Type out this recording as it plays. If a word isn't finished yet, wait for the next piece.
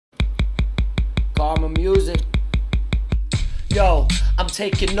Karma Music. Yo, I'm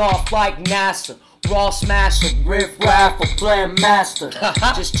taking off like NASA. Raw smasher, riff raff, or playing master.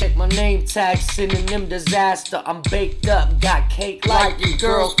 Just check my name tag, synonym disaster. I'm baked up, got cake like your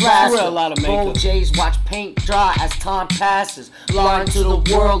girl's plaster. Roll J's, watch paint dry as time passes. Blind to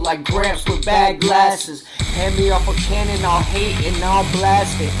the world like Gramps with bad glasses. Hand me off a cannon, I'll hate and I'll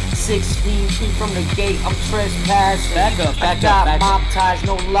blast it. 16 feet from the gate, I'm trespassing. Back up. I got mob ties,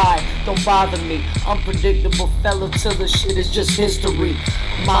 no lie, don't bother me. Unpredictable fella till the shit is just history.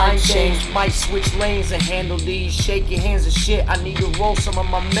 Mind change, might switch lanes and handle these. Shake your hands and shit, I need to roll some of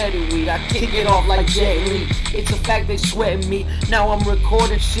my metal weed. I kick it off like Jet Li. It's a fact they sweating me. Now I'm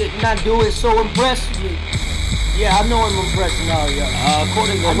recording shit and I do it so impressively. Yeah, I know I'm impressing all y'all.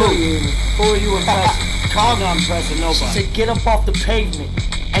 According to who are you impressing? I'm not impressing nobody. She said get up off the pavement.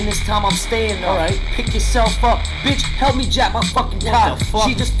 And this time I'm staying there. Alright. Pick yourself up. Bitch, help me jack my fucking car.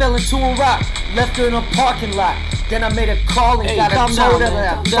 She just fell into a rock. Left her in a parking lot. Then I made a call and got her towed out of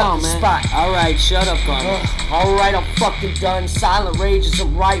that fucking spot. Alright, shut up, Karma. Alright, I'm fucking done. Silent rages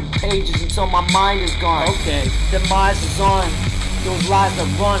and writing pages until my mind is gone. Okay. Demise is on. Those lies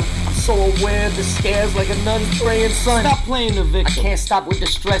that run. I'm so aware of the scares like a nun's praying son. Stop playing the victim. I can't stop with the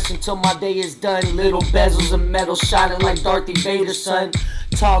stress until my day is done. Little bezels of metal shining like Darth Vader, son.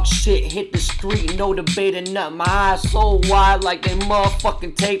 Talk shit, hit the street, no debating nothing. My eyes so wide like they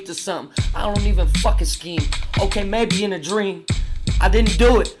motherfucking taped or something. I don't even fucking scheme. Okay, maybe in a dream. I didn't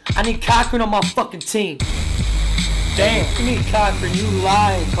do it. I need Cochran on my fucking team. Damn, you need Cochran. You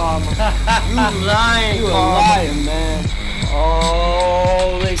lying, Karma. You lying, You a Karma. liar, man.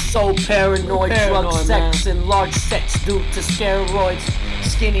 Oh, they so paranoid. Drug, sex, and large sets due to steroids.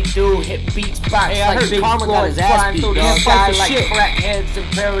 Skinny dude hit beats box Hey, I like heard Big Karma got Floyd, his ass flying beat, through the dog. sky Fight for like shit. crackheads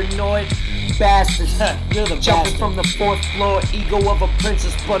and paranoid bastards. You're the Jumping bastard. from the 4th floor, ego of a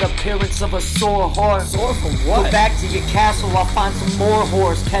princess, but appearance of a sore whore. Sore for what? Go back to your castle, I'll find some more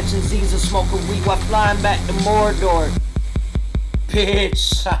whores. Catching Z's and smoking weed while flying back to Mordor.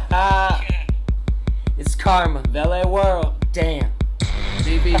 Bitch. It's Karma. Valet World. Damn.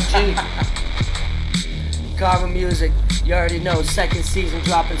 DBG. Karma Music. You already know, 2nd season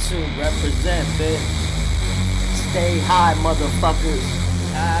dropping soon. Represent, bitch. Stay high, motherfuckers.